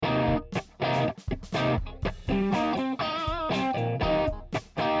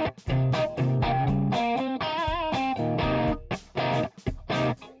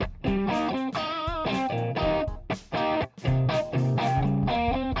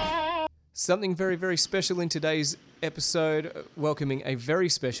Something very, very special in today's episode, welcoming a very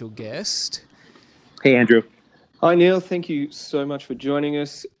special guest. Hey, Andrew. Hi, Neil. Thank you so much for joining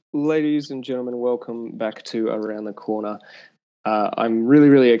us. Ladies and gentlemen, welcome back to Around the Corner. I'm really,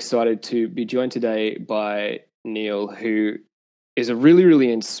 really excited to be joined today by Neil, who is a really,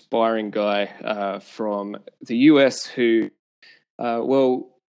 really inspiring guy from the US who,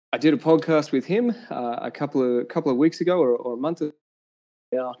 I did a podcast with him a couple of weeks ago or a month ago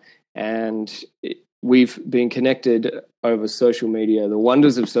now, and we've been connected over social media, the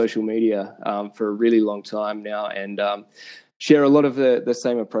wonders of social media, for a really long time now, and share a lot of the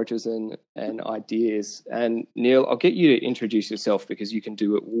same approaches and ideas. And Neil, I'll get you to introduce yourself because you can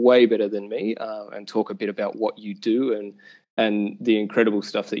do it way better than me, and talk a bit about what you do and the incredible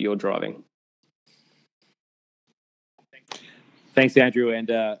stuff that you're driving. Thanks, Andrew, and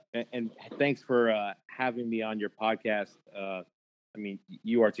thanks for having me on your podcast. I mean,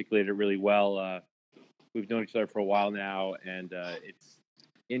 you articulated it really well. We've known each other for a while now, and it's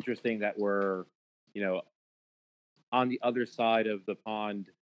interesting that we're, on the other side of the pond.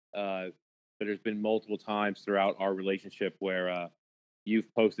 But there's been multiple times throughout our relationship where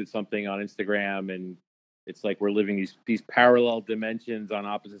you've posted something on Instagram, and it's like we're living these parallel dimensions on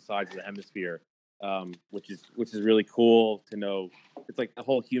opposite sides of the hemisphere, which is really cool to know. It's like the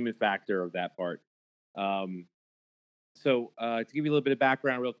whole human factor of that part. So to give you a little bit of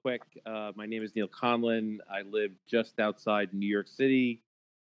background real quick, my name is Neil Conlon. I live just outside New York City.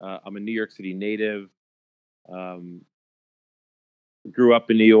 I'm a New York City native. Grew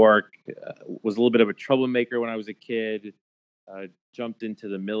up in New York, was a little bit of a troublemaker when I was a kid, jumped into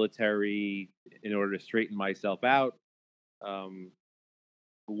the military in order to straighten myself out.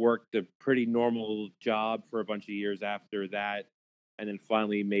 Worked a pretty normal job for a bunch of years after that, and then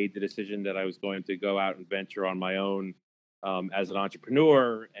finally made the decision that I was going to go out and venture on my own, as an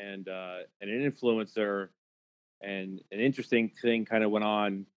entrepreneur and an influencer. And an interesting thing kind of went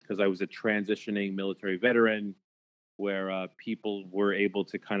on because I was a transitioning military veteran where people were able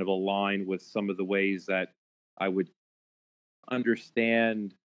to kind of align with some of the ways that I would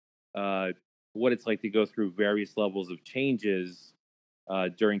understand what it's like to go through various levels of changes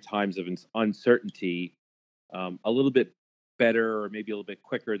during times of uncertainty, a little bit better or maybe a little bit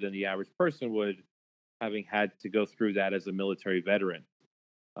quicker than the average person would, having had to go through that as a military veteran.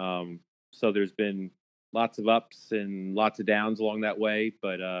 So there's been lots of ups and lots of downs along that way,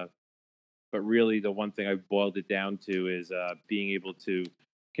 but really the one thing I've boiled it down to is being able to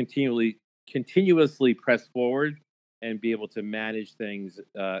continuously press forward and be able to manage things,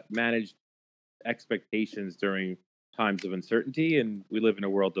 manage expectations during times of uncertainty. And we live in a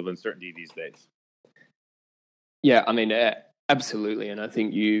world of uncertainty these days. Yeah, I mean, absolutely. And I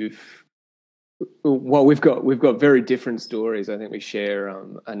think we've got very different stories. I think we share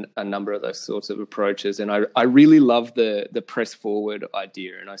a number of those sorts of approaches, and I really love the press forward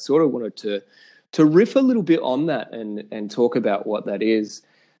idea. And I sort of wanted to riff a little bit on that and talk about what that is.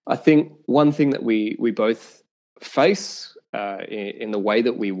 I think one thing that we both face in the way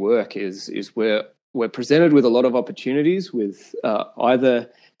that we work is we're presented with a lot of opportunities, with either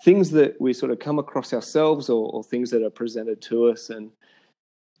things that we sort of come across ourselves or things that are presented to us,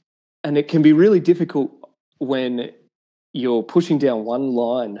 and it can be really difficult when you're pushing down one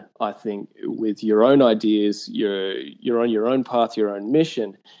line, I think, with your own ideas, you're on your own path, your own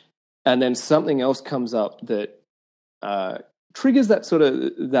mission, and then something else comes up that triggers that sort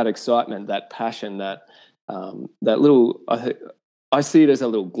of that excitement, that passion, that little. I see it as a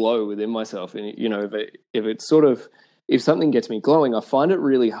little glow within myself, and if something gets me glowing, I find it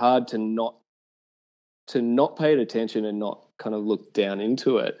really hard to not pay attention and not kind of look down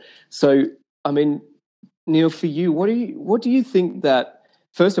into it. So, I mean, Neil, for you, what do you think that,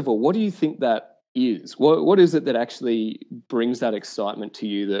 first of all, what do you think that is? What is it that actually brings that excitement to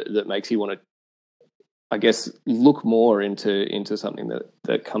you that makes you want to, I guess, look more into something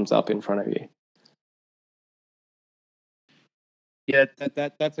that comes up in front of you? Yeah,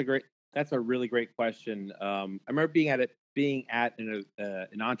 that's a really great question. I remember being at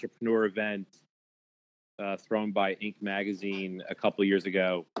an entrepreneur event thrown by Inc. magazine a couple of years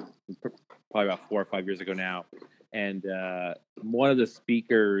ago, probably about 4 or 5 years ago now. And one of the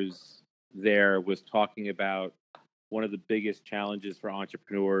speakers there was talking about one of the biggest challenges for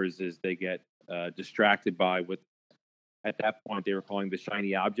entrepreneurs is they get distracted by what at that point they were calling the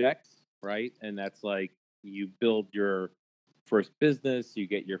shiny objects, right? And that's like you build your first business, you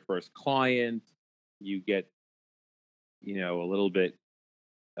get your first client, you get, a little bit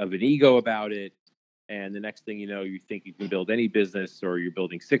of an ego about it. And the next thing you know, you think you can build any business, or you're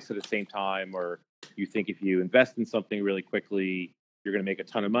building 6 at the same time, or you think if you invest in something really quickly, you're going to make a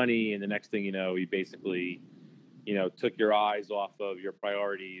ton of money, and the next thing you know, you basically, took your eyes off of your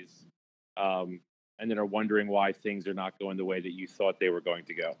priorities, and then are wondering why things are not going the way that you thought they were going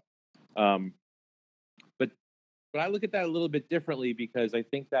to go. But I look at that a little bit differently, because I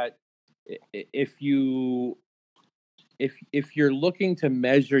think that if you're looking to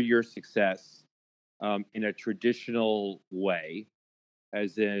measure your success in a traditional way,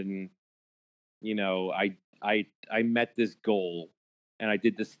 as in, I met this goal and I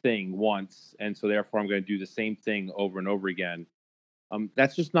did this thing once, and so therefore I'm going to do the same thing over and over again.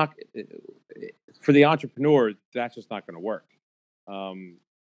 That's just not, for the entrepreneur, that's just not going to work.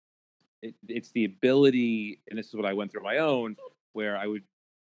 It's the ability, and this is what I went through my own, where I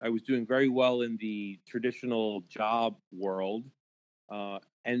was doing very well in the traditional job world,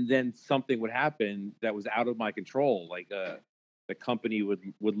 and then something would happen that was out of my control, like the company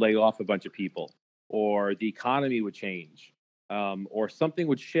would lay off a bunch of people, or the economy would change, or something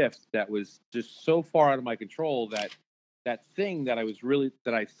would shift that was just so far out of my control that thing that I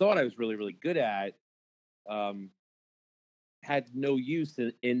thought I was really, really good at had no use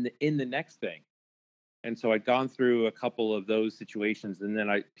in the next thing. And so I'd gone through a couple of those situations, and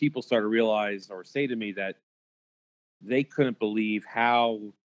then people started to realize or say to me that they couldn't believe how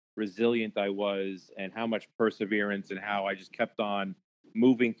resilient I was, and how much perseverance, and how I just kept on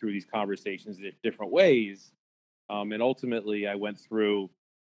moving through these conversations in different ways. And ultimately, I went through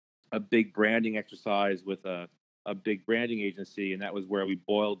a big branding exercise with a big branding agency, and that was where we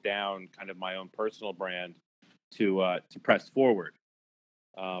boiled down kind of my own personal brand to Press Forward,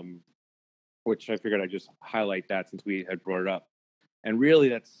 which I figured I'd just highlight that since we had brought it up. And really,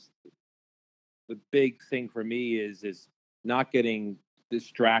 that's the big thing for me is not getting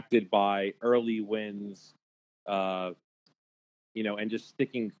distracted by early wins, and just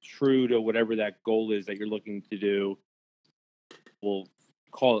sticking true to whatever that goal is that you're looking to do. We'll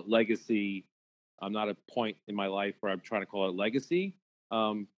call it legacy. I'm not at a point in my life where I'm trying to call it legacy,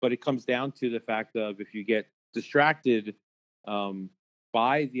 but it comes down to the fact of, if you get distracted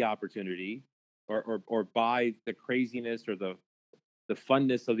by the opportunity or by the craziness or the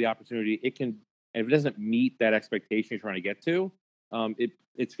funness of the opportunity, it can, and if it doesn't meet that expectation you're trying to get to,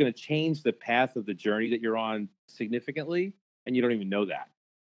 it's going to change the path of the journey that you're on significantly, and you don't even know that.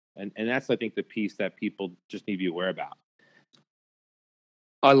 And that's, I think, the piece that people just need to be aware about.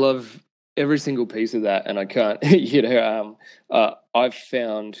 I love every single piece of that, and I can't, I've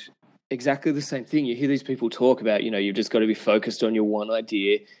found exactly the same thing. You hear these people talk about, you've just got to be focused on your one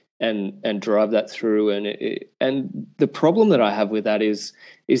idea and drive that through. And the problem that I have with that is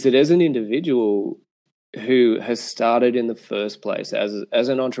that as an individual who has started in the first place as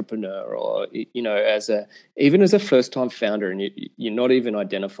an entrepreneur, or even as a first-time founder, and you're not even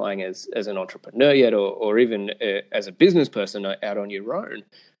identifying as an entrepreneur yet, or even as a business person out on your own,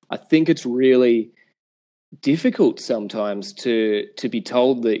 I think it's really difficult sometimes to be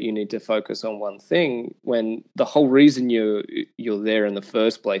told that you need to focus on one thing, when the whole reason you're there in the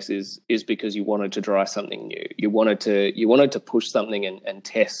first place is because you wanted to try something new. You wanted to push something and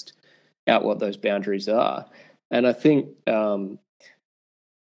test out what those boundaries are. And I think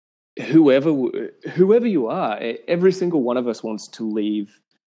whoever you are, every single one of us wants to leave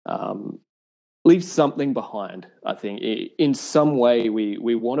something behind. I think in some way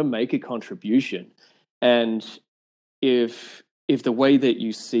we want to make a contribution. And if the way that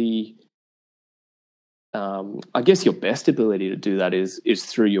you see, I guess, your best ability to do that is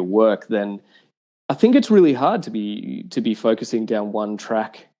through your work, then I think it's really hard to be focusing down one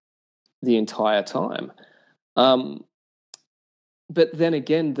track the entire time. But then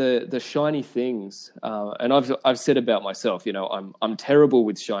again, the shiny things, and I've said about myself, I'm terrible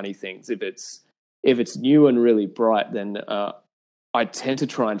with shiny things. If it's new and really bright, then I tend to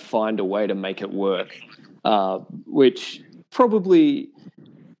try and find a way to make it work, which probably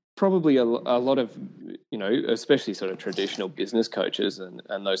a lot of, especially sort of traditional business coaches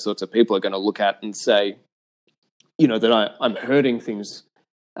and those sorts of people are going to look at and say, that I'm hurting things.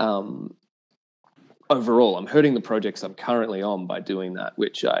 Overall, I'm hurting the projects I'm currently on by doing that,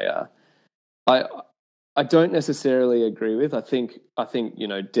 which I don't necessarily agree with. I think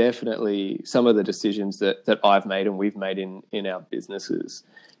definitely some of the decisions that I've made and we've made in our businesses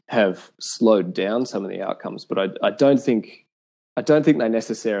have slowed down some of the outcomes, but I don't think they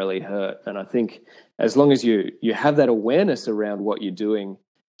necessarily hurt. And I think as long as you have that awareness around what you're doing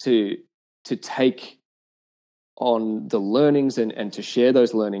to take on the learnings and to share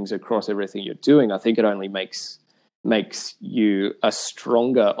those learnings across everything you're doing, I think it only makes you a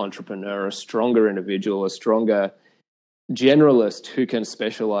stronger entrepreneur, a stronger individual, a stronger generalist who can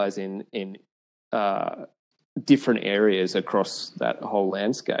specialize in different areas across that whole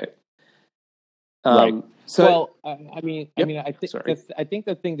landscape. Right. So, well, I mean, Yep. I think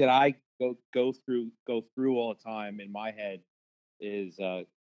the thing that I go through all the time in my head is, and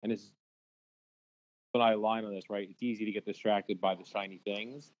this is when I align on this, right? It's easy to get distracted by the shiny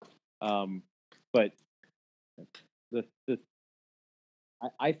things, but the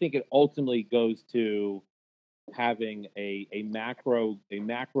I think it ultimately goes to having a macro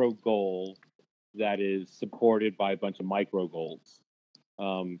goal that is supported by a bunch of micro goals.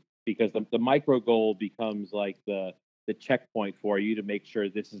 Because the micro goal becomes like the checkpoint for you to make sure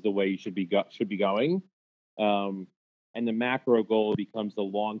this is the way you should be going, and the macro goal becomes the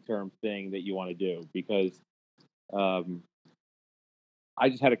long term thing that you want to do. Because I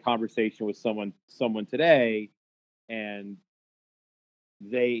just had a conversation with someone today, and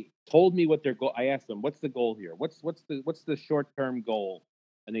they told me what their goal. I asked them, "What's the goal here? What's the short term goal?"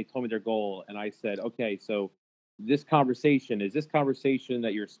 And they told me their goal, and I said, "Okay, so this conversation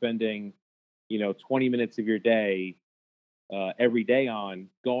that you're spending, 20 minutes of your day every day on,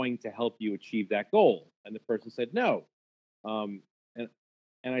 going to help you achieve that goal?" And the person said, "No." And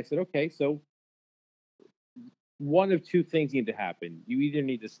I said, "Okay, so one of two things need to happen. You either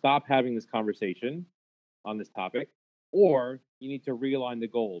need to stop having this conversation on this topic, or you need to realign the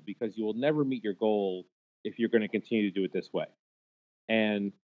goal, because you will never meet your goal if you're going to continue to do it this way."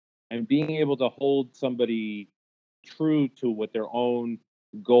 And being able to hold somebody true to what their own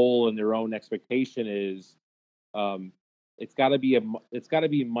goal and their own expectation is, um, it's got to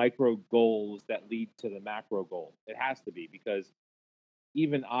be micro goals that lead to the macro goal. It has to be, because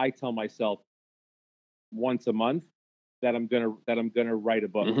even I tell myself once a month that I'm gonna write a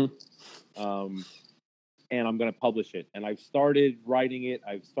book. And I'm going to publish it. And I've started writing it.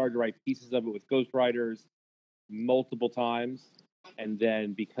 I've started to write pieces of it with ghostwriters multiple times. And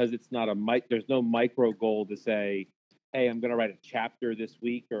then, because it's not there's no micro goal to say, "Hey, I'm going to write a chapter this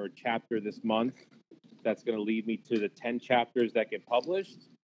week or a chapter this month that's going to lead me to the 10 chapters that get published."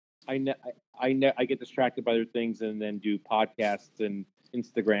 I get distracted by other things, and then do podcasts and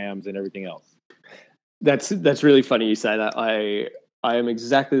Instagrams and everything else. That's really funny you say that. I am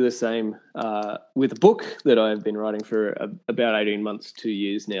exactly the same with a book that I've been writing for about 18 months, 2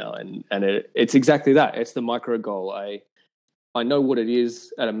 years now, and it's exactly that. It's the micro goal. I know what it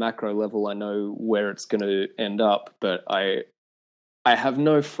is at a macro level. I know where it's going to end up, but I have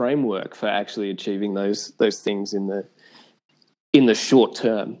no framework for actually achieving those things in the short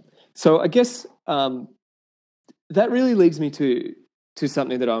term. So I guess that really leads me to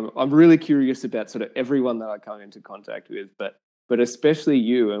something that I'm really curious about, sort of everyone that I come into contact with, but especially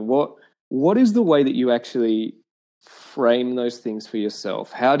you. And what is the way that you actually frame those things for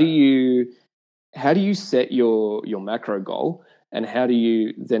yourself? How do you set your macro goal, and how do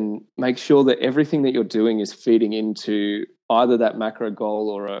you then make sure that everything that you're doing is feeding into either that macro goal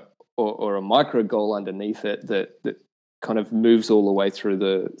or a micro goal underneath it that kind of moves all the way through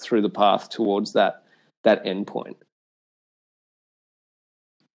the path towards that end point?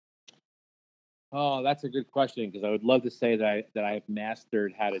 Oh, that's a good question, because I would love to say that I have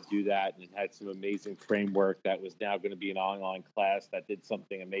mastered how to do that and had some amazing framework that was now going to be an online class that did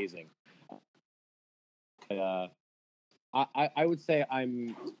something amazing. I would say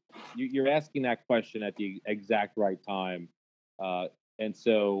you're asking that question at the exact right time. And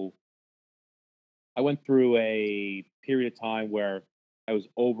so I went through a period of time where I was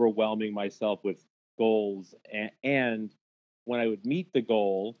overwhelming myself with goals, and when I would meet the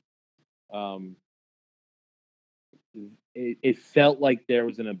goal, um, it felt like there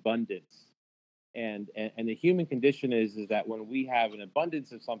was an abundance. And the human condition is that when we have an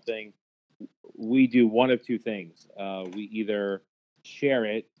abundance of something, we do one of two things. We either share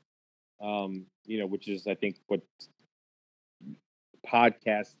it, which is, I think, what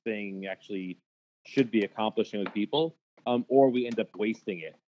podcast thing actually should be accomplishing with people, or we end up wasting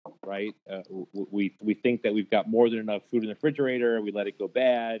it. Right? We think that we've got more than enough food in the refrigerator. We let it go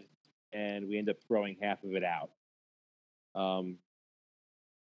bad, and we end up throwing half of it out.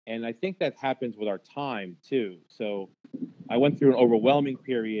 And I think that happens with our time too. So I went through an overwhelming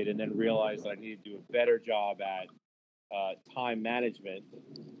period, and then realized that I needed to do a better job at time management.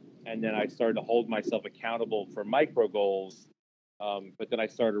 And then I started to hold myself accountable for micro goals. But then I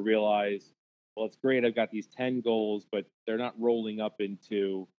started to realize, well, it's great, I've got these 10 goals, but they're not rolling up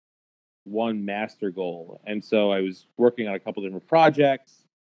into one master goal. And so I was working on a couple different projects,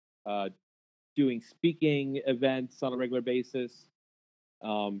 doing speaking events on a regular basis,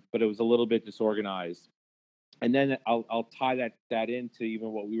 but it was a little bit disorganized. And then I'll tie that into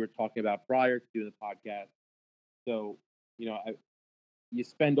even what we were talking about prior to doing the podcast. So, you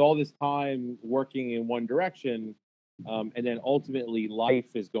spend all this time working in one direction, and then ultimately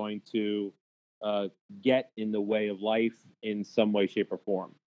life is going to get in the way of life in some way, shape, or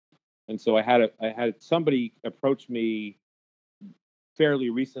form. And so I had somebody approach me fairly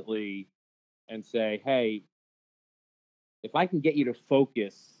recently and say, "Hey, if I can get you to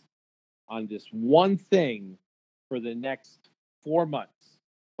focus on this one thing for the next 4 months,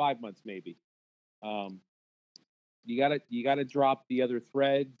 5 months maybe, um, you gotta drop the other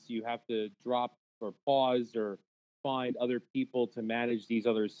threads. You have to drop or pause or find other people to manage these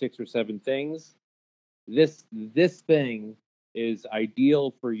other 6 or 7 things. This thing is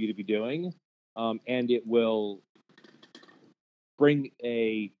ideal for you to be doing, and it will bring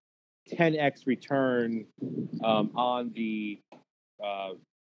a 10x return on the uh,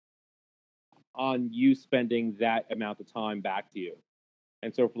 on you spending that amount of time back to you."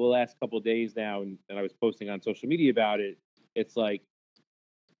 And so for the last couple of days now, and I was posting on social media about it, it's like,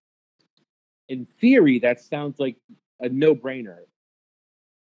 in theory, that sounds like a no-brainer.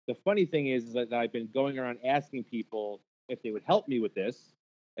 The funny thing is that I've been going around asking people if they would help me with this.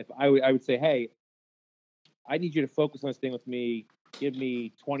 If I would say, "Hey, I need you to focus on this thing with me. Give me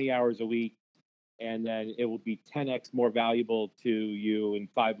 20 hours a week, and then it will be 10x more valuable to you in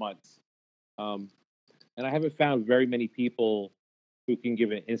 5 months." Um, and I haven't found very many people who can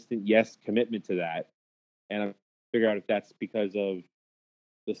give an instant yes commitment to that. And I figure out if that's because of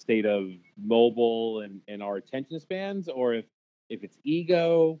the state of mobile and our attention spans, or if it's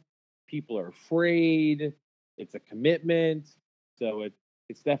ego, people are afraid, it's a commitment. So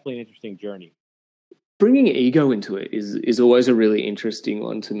it's definitely an interesting journey. Bringing ego into it is always a really interesting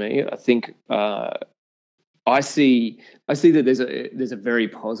one to me. I think I see that there's a very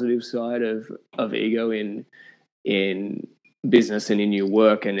positive side of ego in business and in your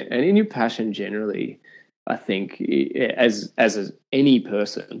work and in your passion generally. I think as any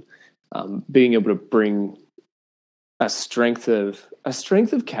person, being able to bring a strength of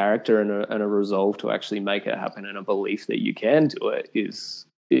character and a resolve to actually make it happen and a belief that you can do it is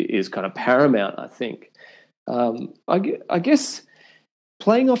kind of paramount. I think. I guess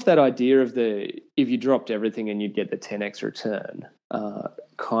playing off that idea of if you dropped everything and you'd get the 10x return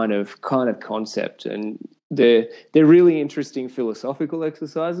kind of concept, and they're really interesting philosophical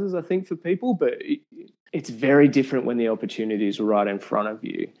exercises, I think, for people, but it's very different when the opportunity is right in front of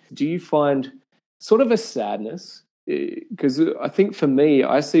you. Do you find sort of a sadness? Because I think for me,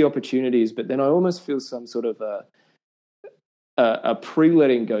 I see opportunities, but then I almost feel some sort of a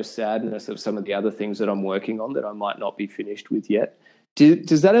pre-letting go sadness of some of the other things that I'm working on that I might not be finished with yet.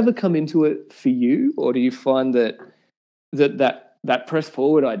 Does that ever come into it for you, or do you find that press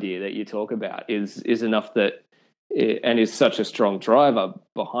forward idea that you talk about is enough that and is such a strong driver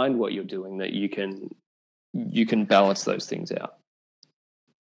behind what you're doing that you can balance those things out?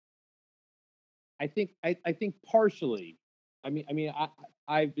 I think partially.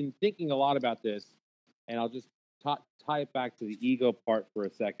 I've been thinking a lot about this, and I'll just tie it back to the ego part for a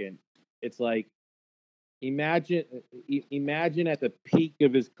second. It's like, imagine at the peak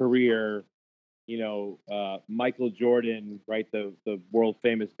of his career, Michael Jordan, right, the world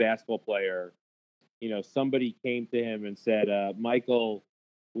famous basketball player. Somebody came to him and said, "Michael,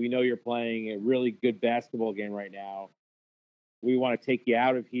 we know you're playing a really good basketball game right now. We want to take you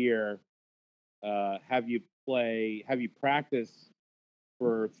out of here, have you practice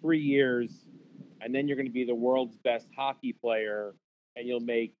for 3 years, and then you're going to be the world's best hockey player, and you'll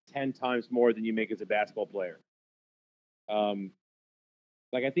make 10 times more than you make as a basketball player."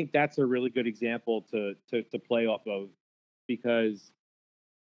 Like, I think that's a really good example to play off of, because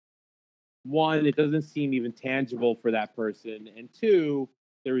one, it doesn't seem even tangible for that person, and two,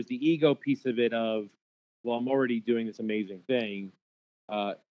 there was the ego piece of it of, well, I'm already doing this amazing thing.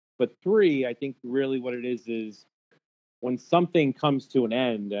 But three, I think really what it is when something comes to an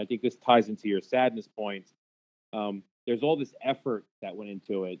end, and I think this ties into your sadness point, there's all this effort that went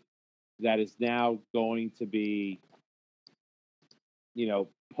into it that is now going to be,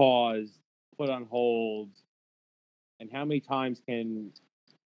 paused, put on hold. And how many times can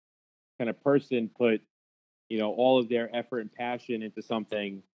a person put, all of their effort and passion into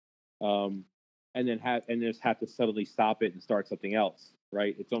something, and then just have to suddenly stop it and start something else,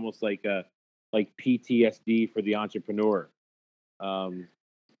 right? It's almost like PTSD for the entrepreneur,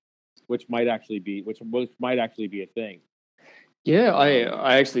 which might actually be a thing. Yeah,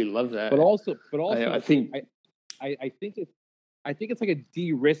 I actually love that. But also, I think I think it's like a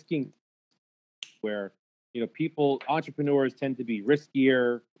de-risking, where entrepreneurs tend to be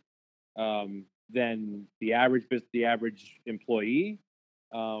riskier than the average employee.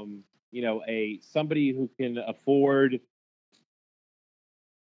 Somebody who can afford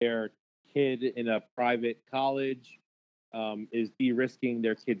their kid in a private college is de-risking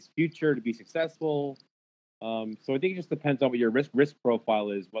their kid's future to be successful. So I think it just depends on what your risk profile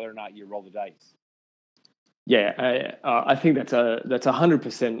is, whether or not you roll the dice. Yeah, I think that's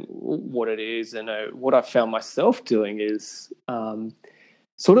 100% what it is, and what I found myself doing is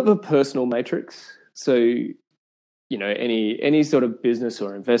sort of a personal matrix. So, any sort of business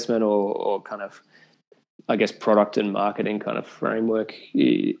or investment or kind of, I guess, product and marketing kind of framework,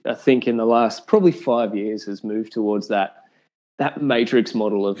 I think in the last probably 5 years has moved towards that matrix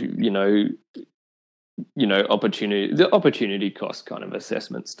model of the opportunity cost kind of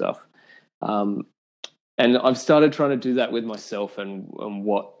assessment stuff. And I've started trying to do that with myself and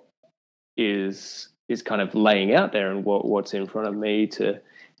what is kind of laying out there and what's in front of me to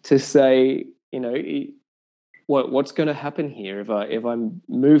say, what's going to happen here if I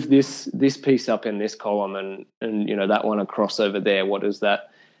move this piece up in this column and that one across over there, what does that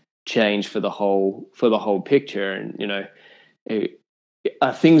change for the whole picture? And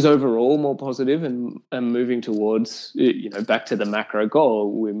are things overall more positive and moving towards back to the macro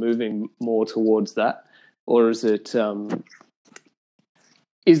goal? We're moving more towards that. Or is it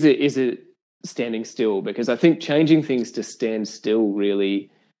standing still? Because I think changing things to stand still really,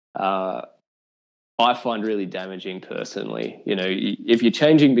 I find really damaging personally. If you're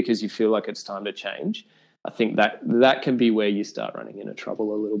changing because you feel like it's time to change, I think that can be where you start running into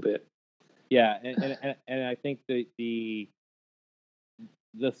trouble a little bit. Yeah, and I think the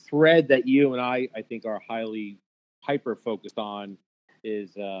thread that you and I think are highly hyper focused on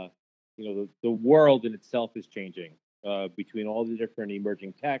is the world in itself is changing between all the different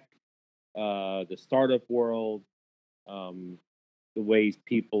emerging tech, the startup world, the ways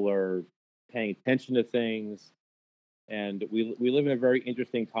people are paying attention to things. And we live in a very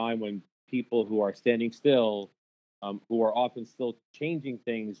interesting time when people who are standing still, who are often still changing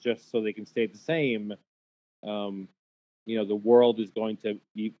things just so they can stay the same, the world is going to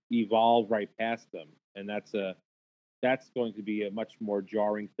evolve right past them. And that's going to be a much more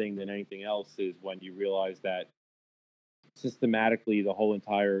jarring thing than anything else, is when you realize that systematically the whole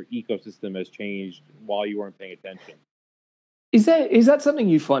entire ecosystem has changed while you weren't paying attention. Is that something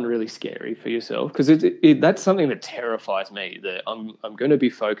you find really scary for yourself? Because that's something that terrifies me, that I'm going to be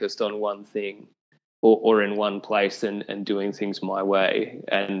focused on one thing or in one place and doing things my way,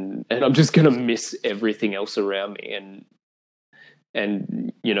 and I'm just going to miss everything else around me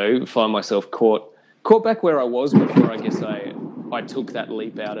and find myself caught back where I was before I guess I took that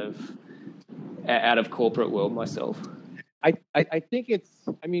leap out of corporate world myself. I think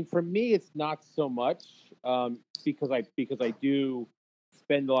for me it's not so much because I do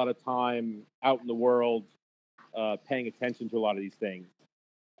spend a lot of time out in the world paying attention to a lot of these things.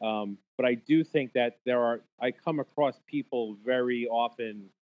 But I do think that I come across people very often,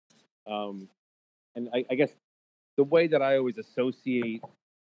 and I guess the way that I always associate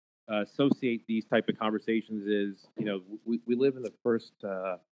these type of conversations is, we live in the first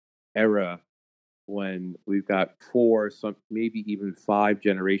era when we've got 4, some maybe even 5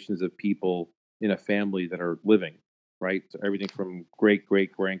 generations of people in a family that are living, right? So everything from great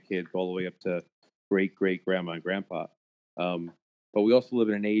grandkids all the way up to great grandma and grandpa. But we also live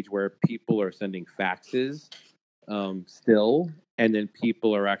in an age where people are sending faxes still, and then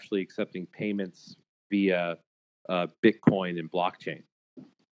people are actually accepting payments via Bitcoin and blockchain,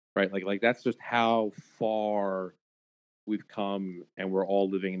 right? Like that's just how far we've come, and we're all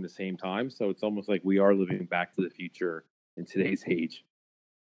living in the same time. So it's almost like we are living back to the future in today's age.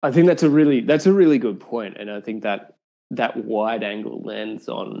 I think that's a really good point, and I think that wide angle lens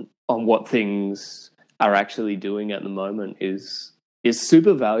on what things are actually doing at the moment is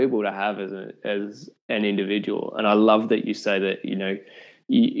super valuable to have as an individual. And I love that you say that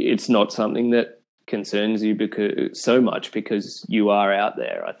it's not something that concerns you so much because you are out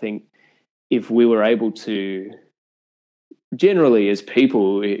there. I think if we were able to generally as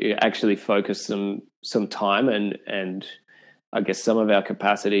people actually focus some time and I guess some of our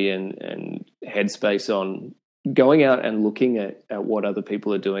capacity and headspace on going out and looking at what other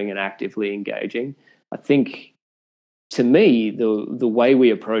people are doing and actively engaging, I think to me the way we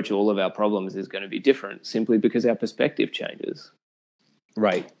approach all of our problems is going to be different simply because our perspective changes.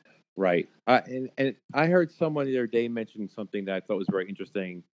 Right. And I heard someone the other day mention something that I thought was very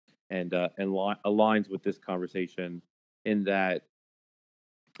interesting and aligns with this conversation, in that,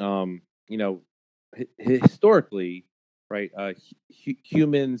 historically, right,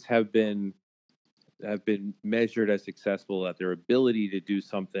 humans have been measured as successful at their ability to do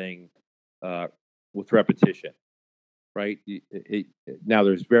something with repetition, right? Now,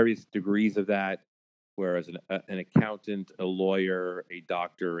 there's various degrees of that, whereas an accountant, a lawyer, a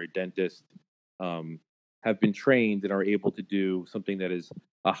doctor, a dentist have been trained and are able to do something that is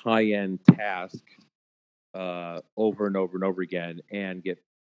a high-end task over and over and over again, and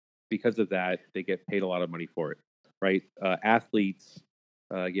because of that, they get paid a lot of money for it, right? Athletes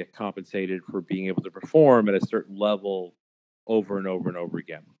get compensated for being able to perform at a certain level over and over and over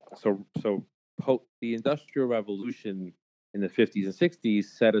again. So the Industrial Revolution in the 50s and 60s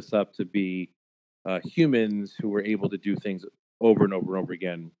set us up to be humans who were able to do things over and over and over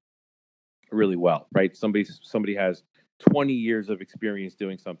again really well, right? Somebody has 20 years of experience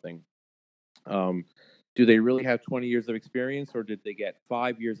doing something. Do they really have 20 years of experience, or did they get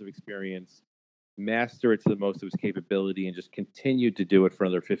 5 years of experience, master it to the most of its capability, and just continue to do it for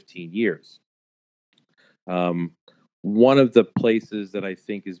another 15 years? One of the places that I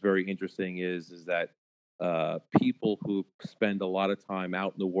think is very interesting is that people who spend a lot of time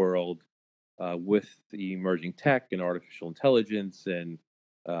out in the world with the emerging tech and artificial intelligence and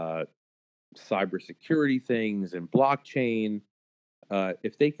cybersecurity things and blockchain,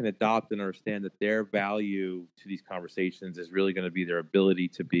 if they can adopt and understand that their value to these conversations is really going to be their ability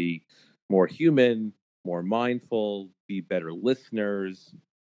to be more human, more mindful, be better listeners,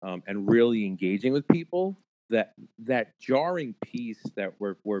 and really engaging with people, that jarring piece that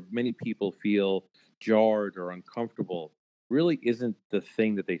where many people feel jarred or uncomfortable really isn't the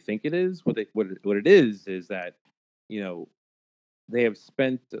thing that they think it is. What it is that, you know, they have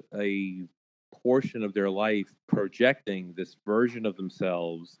spent a portion of their life projecting this version of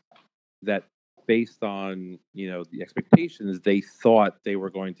themselves that, based on, you know, the expectations, they thought they were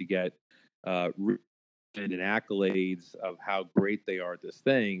going to get and accolades of how great they are at this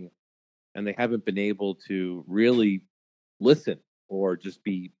thing, and they haven't been able to really listen or just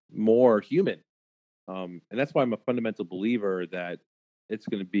be more human. And that's why I'm a fundamental believer that it's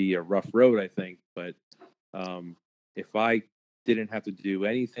going to be a rough road, I think. But if I didn't have to do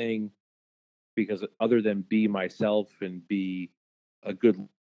anything because other than be myself and be a good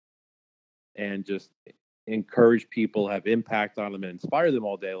and just encourage people, have impact on them, and inspire them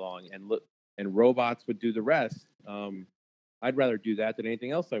all day long, and robots would do the rest. I'd rather do that than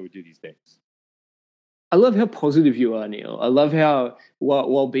anything else I would do these days. I love how positive you are, Neil. I love how,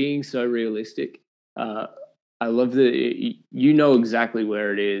 while being so realistic, I love that you know exactly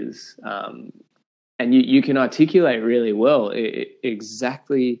where it is, and you can articulate really well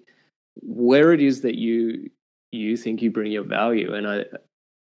exactly where it is that you think you bring your value. And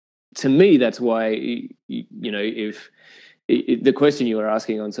to me, that's why, you know, if the question you were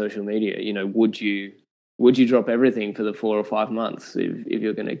asking on social media, you know, would you drop everything for the 4 or 5 months if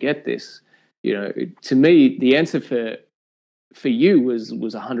you're going to get this? You know, to me, the answer for you was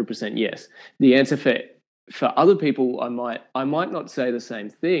 100% yes. The answer for other people, I might not say the same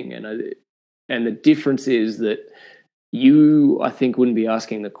thing, and the difference is that you, I think, wouldn't be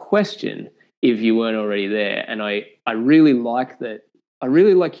asking the question if you weren't already there. And I really like that. I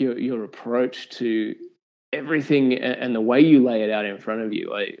really like your approach to everything and the way you lay it out in front of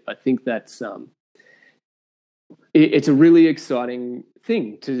you. I think that's it's a really exciting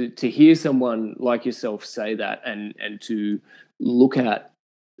thing to hear someone like yourself say that, and to look at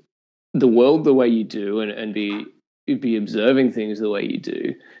the world the way you do, and be observing things the way you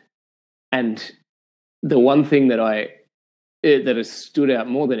do. And the one thing that has stood out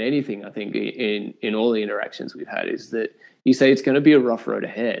more than anything, I think, in all the interactions we've had, is that you say it's going to be a rough road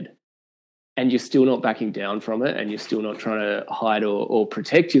ahead, and you're still not backing down from it, and you're still not trying to hide or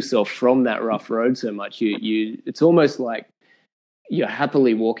protect yourself from that rough road so much. It's almost like you're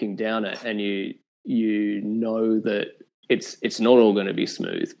happily walking down it, and you know that it's not all going to be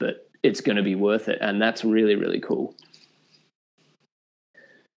smooth, but it's going to be worth it, and that's really, really cool.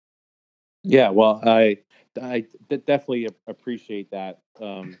 Yeah, well, I definitely appreciate that.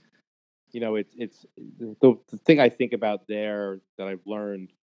 You know, it's the thing I think about there that I've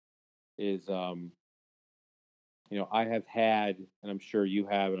learned is, you know, I have had, and I'm sure you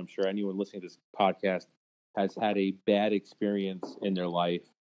have, and I'm sure anyone listening to this podcast has had a bad experience in their life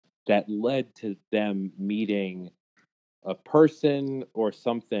that led to them meeting a person or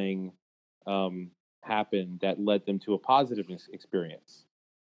something happen that led them to a positive experience.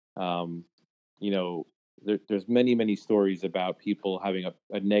 You know, there's many stories about people having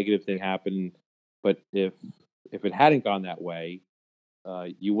a negative thing happen, but if it hadn't gone that way,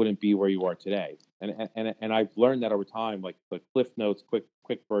 you wouldn't be where you are today. And I've learned that over time. Like the Cliff Notes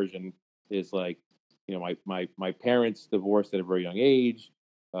quick version is like, you know, my parents divorced at a very young age.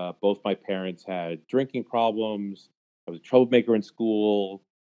 Both my parents had drinking problems. I was a troublemaker in school.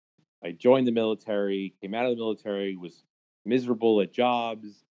 I joined the military, came out of the military, was miserable at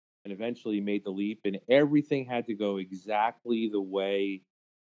jobs, and eventually made the leap, and everything had to go exactly the way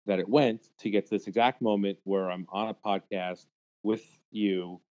that it went to get to this exact moment where I'm on a podcast with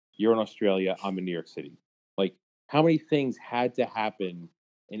you. You're in Australia, I'm in New York City. Like, how many things had to happen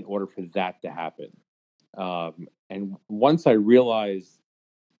in order for that to happen? And once I realized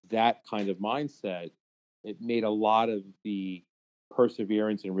that kind of mindset, it made a lot of the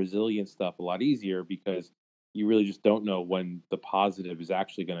perseverance and resilience stuff a lot easier, because you really just don't know when the positive is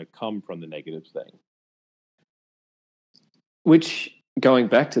actually going to come from the negative thing. Which, going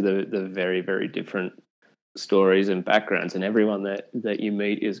back to the very, very different stories and backgrounds, and everyone that you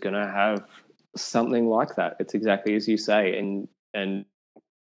meet is going to have something like that. It's exactly as you say, and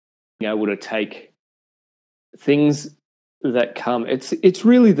being able to take things that come. It's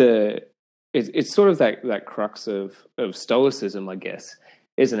really it's sort of that crux of stoicism, I guess,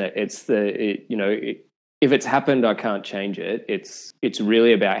 isn't it? It's if it's happened, I can't change it. It's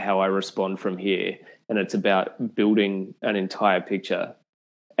really about how I respond from here, and it's about building an entire picture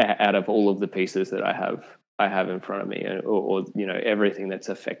out of all of the pieces that I have in front of me, or everything that's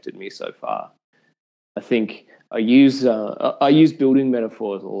affected me so far. I think I use building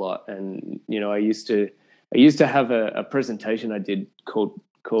metaphors a lot, and I used to have a presentation I did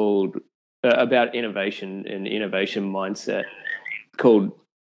called about innovation and innovation mindset, called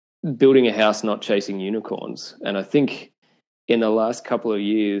Building a House, Not Chasing Unicorns. And I think in the last couple of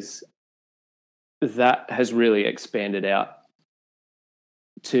years, that has really expanded out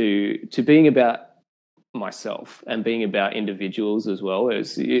to being about myself and being about individuals as well.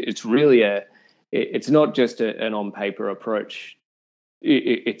 It's really it's not just an on paper approach.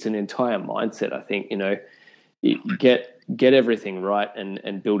 It's an entire mindset. I think, get everything right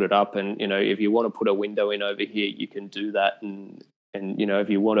and build it up. And, if you want to put a window in over here, you can do that. And if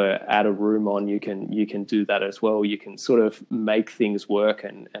you want to add a room on, you can do that as well. You can sort of make things work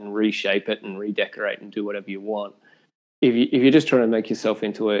and reshape it and redecorate and do whatever you want. If you're just trying to make yourself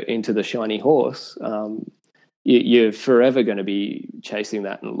into the shiny horse, you're forever going to be chasing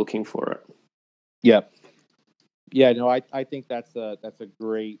that and looking for it. Yeah. No, I think that's a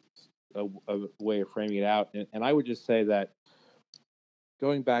great a way of framing it out. And I would just say that,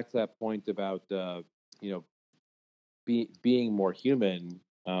 going back to that point about being more human,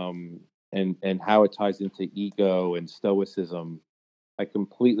 and how it ties into ego and stoicism, I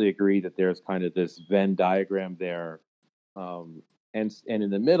completely agree that there's kind of this Venn diagram there. And in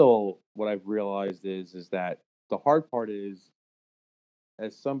the middle, what I've realized is that the hard part is,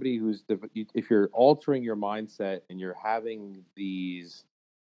 as somebody if you're altering your mindset and you're having these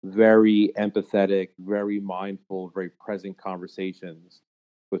very empathetic, very mindful, very present conversations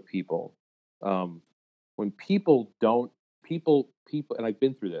with people, when people, and I've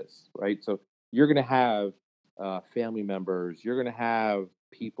been through this, right? So you're going to have family members, you're going to have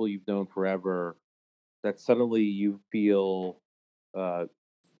people you've known forever that suddenly you feel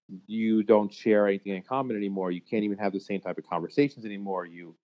you don't share anything in common anymore. You can't even have the same type of conversations anymore.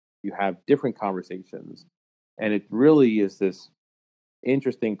 You have different conversations, and it really is this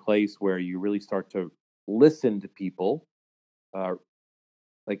interesting place where you really start to listen to people,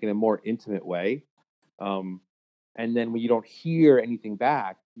 like in a more intimate way. And then when you don't hear anything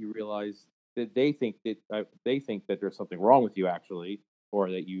back, you realize that they think that there's something wrong with you, actually, or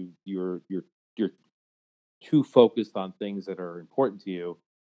that you're too focused on things that are important to you.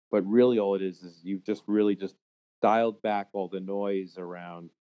 But really, all it is you've just really just dialed back all the noise around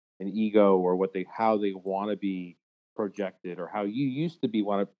an ego, or how they want to be projected, or how you used to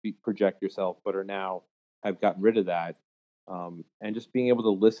want to project yourself, but are now have gotten rid of that. And just being able to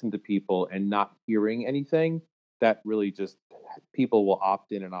listen to people and not hearing anything, that really just, people will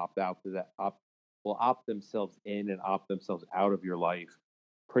opt in and opt out to that, will opt themselves in and opt themselves out of your life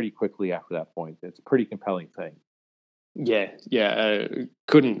pretty quickly after that point. It's a pretty compelling thing. Yeah.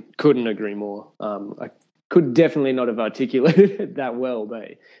 Couldn't agree more. I could definitely not have articulated it that well,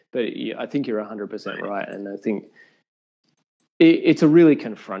 but I think you're 100% right. And I think it's a really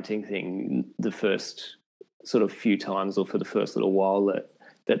confronting thing the first sort of few times, or for the first little while,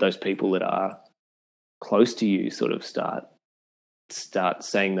 that those people that are close to you sort of start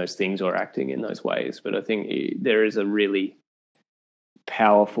saying those things or acting in those ways. But I think there is a really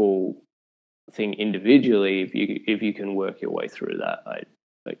powerful thing individually if you can work your way through that.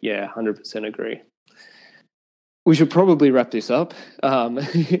 100% agree. We should probably wrap this up.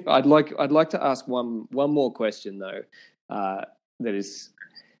 I'd like to ask one more question though, that is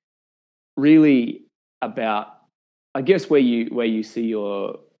really about, I guess, where you see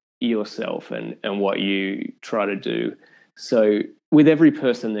yourself and what you try to do. So with every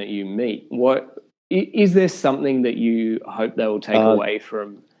person that you meet, what is there something that you hope they will take away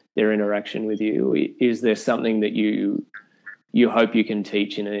from their interaction with you? Is there something that you hope you can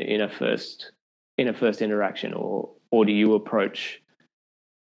teach in a first interaction, or do you approach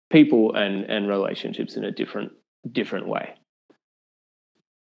people and relationships in a different way?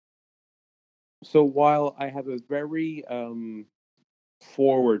 So while I have a very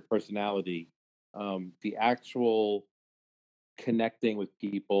forward personality, the actual connecting with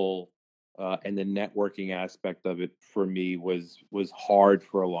people and the networking aspect of it for me was hard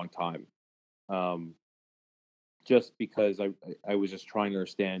for a long time. Just because I was just trying to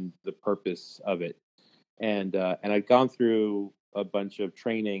understand the purpose of it, and I'd gone through a bunch of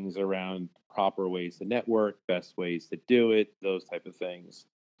trainings around proper ways to network, best ways to do it, those type of things,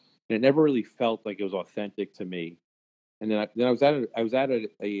 and it never really felt like it was authentic to me. And then I was at an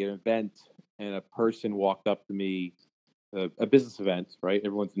event, and a person walked up to me, a business event, right?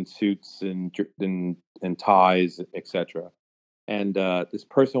 Everyone's in suits and ties, etc. And this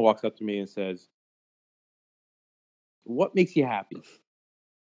person walks up to me and says, "What makes you happy?"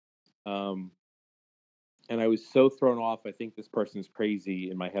 And I was so thrown off. I think this person's crazy.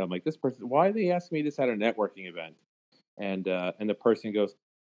 In my head, I'm like, "This person, why are they asking me this at a networking event?" And the person goes,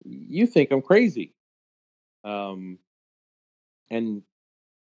 "You think I'm crazy?" And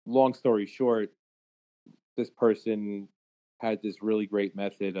long story short, this person had this really great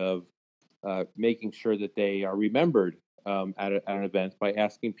method of making sure that they are remembered at an event by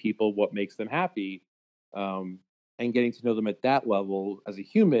asking people what makes them happy, and getting to know them at that level as a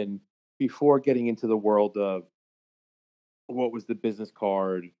human before getting into the world of what was the business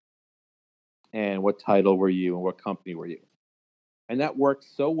card and what title were you and what company were you. And that worked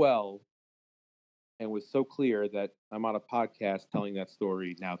so well and was so clear that I'm on a podcast telling that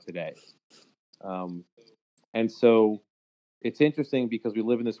story now today. And so it's interesting because we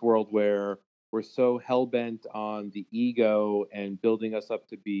live in this world where we're so hell-bent on the ego and building us up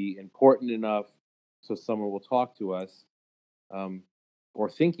to be important enough so someone will talk to us, or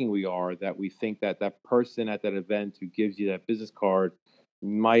thinking we are, that we think that that person at that event who gives you that business card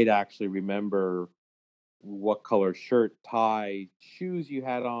might actually remember what color shirt, tie, shoes you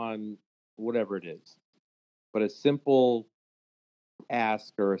had on, whatever it is. But a simple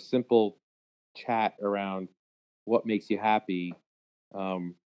ask or a simple chat around what makes you happy,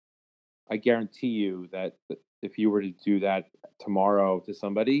 I guarantee you that if you were to do that tomorrow to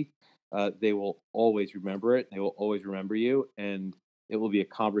somebody, they will always remember it. They will always remember you, and it will be a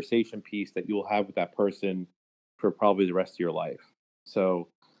conversation piece that you will have with that person for probably the rest of your life. So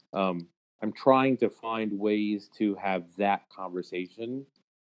I'm trying to find ways to have that conversation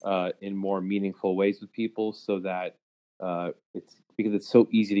in more meaningful ways with people, so that it's because it's so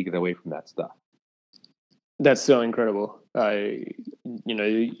easy to get away from that stuff. That's so incredible.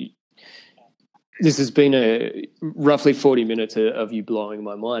 This has been a roughly 40 minutes of you blowing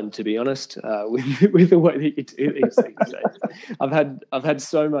my mind, to be honest, with the way that you do these things. I've had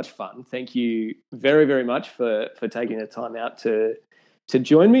so much fun. Thank you very, very much for taking the time out to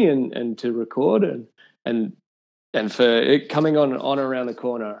join me and to record and for it coming on Around the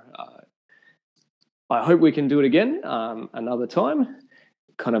Corner. I hope we can do it again another time.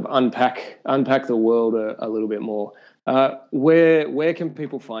 Kind of unpack the world a little bit more. Where can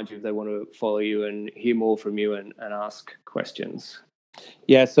people find you if they want to follow you and hear more from you and ask questions?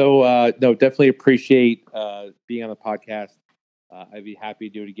 Yeah, so no, definitely appreciate being on the podcast. I'd be happy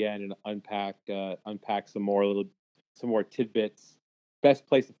to do it again and unpack some more tidbits. Best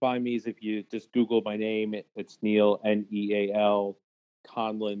place to find me is if you just Google my name. It's Neal, Neal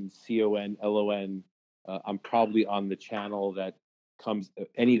Conlon, Conlon. I'm probably on the channel that comes,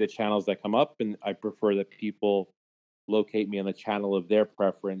 any of the channels that come up, and I prefer that people locate me on the channel of their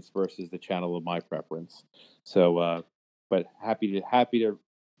preference versus the channel of my preference. So, but happy to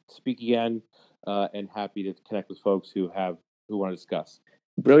speak again, and happy to connect with folks who want to discuss.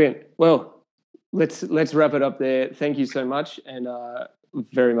 Brilliant. Well, let's wrap it up there. Thank you so much, and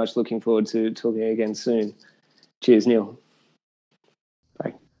very much looking forward to talking again soon. Cheers, Neal.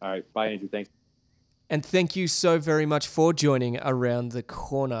 Bye. All right. Bye, Andrew. Thanks. And thank you so very much for joining Around the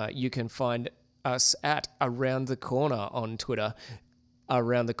Corner. You can find us at Around the Corner on Twitter,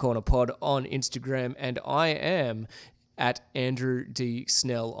 Around the Corner Pod on Instagram, and I am at Andrew D.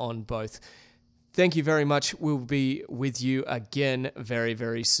 Snell on both. Thank you very much. We'll be with you again very,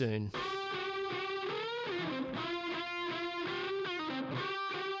 very soon.